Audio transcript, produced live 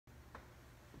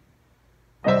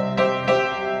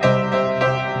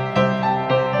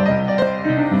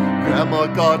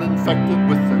Grandma got infected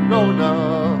with the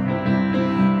Rona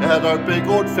at our big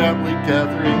old family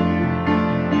gathering.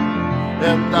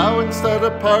 And now instead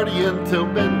of partying till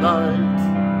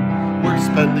midnight, we're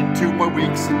spending 2 more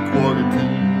weeks in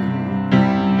quarantine.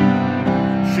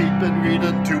 She'd been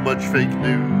reading too much fake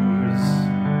news,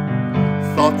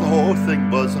 thought the whole thing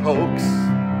was a hoax.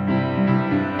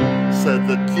 Said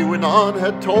that Q-Anon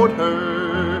had told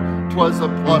her 'twas a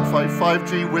plot by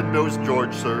 5G windmills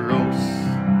George Soros.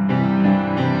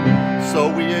 So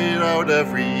we ate out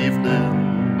every evening,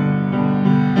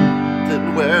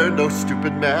 didn't wear no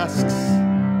stupid masks.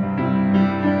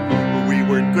 We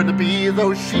weren't gonna be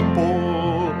those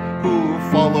sheeple who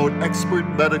followed expert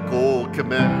medical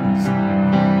commands.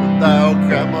 But now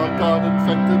Grandma got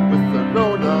infected with the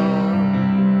Rona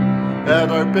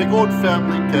at our big old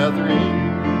family gathering.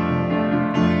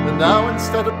 And now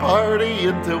instead of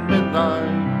partying till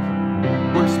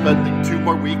midnight, we're spending 2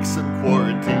 more weeks in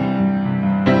quarantine.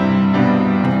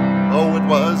 Oh, it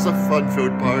was a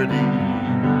fun-filled party.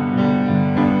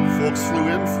 Folks flew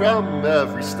in from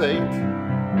every state.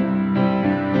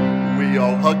 We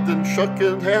all hugged and shook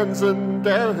hands and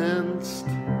danced,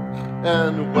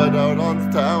 and went out on the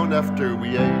town after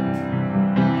we ate.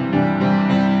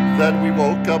 Then we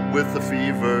woke up with a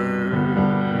fever,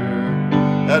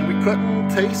 and we couldn't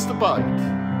taste a bite.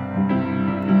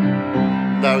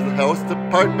 Now the health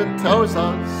department tells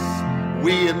us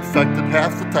we infected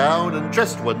half the town in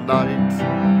just one night.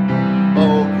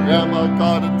 Oh, Grandma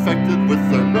got infected with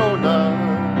the Rona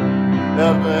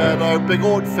at our big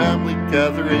old family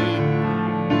gathering.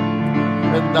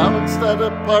 And now instead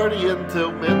of partying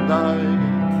till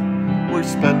midnight, we're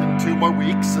spending 2 more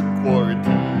weeks in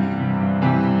quarantine.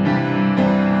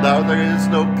 Now there is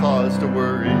no cause to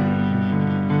worry,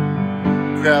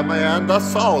 Grandma and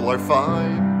us all are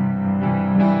fine.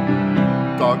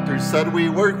 Doctors said we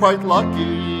were quite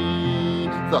lucky,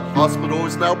 the hospital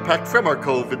is now packed from our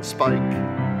COVID spike.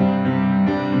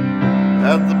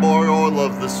 And the moral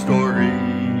of the story,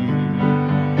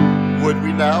 would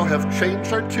we now have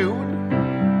changed our tune?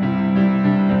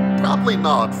 Probably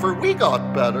not, for we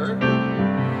got better.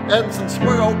 And since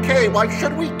we're okay, why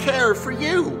should we care for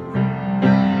you?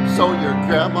 So your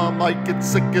grandma might get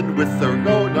sickened with the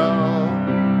Rona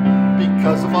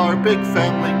because of our big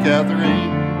family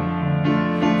gathering.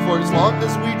 For as long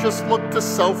as we just look to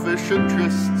selfish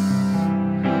interests,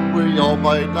 we all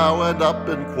might now end up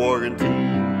in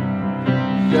quarantine.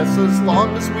 Yes, as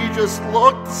long as we just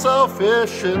look to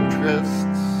selfish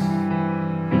interests,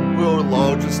 we'll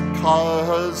all just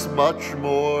cause much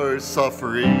more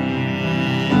suffering.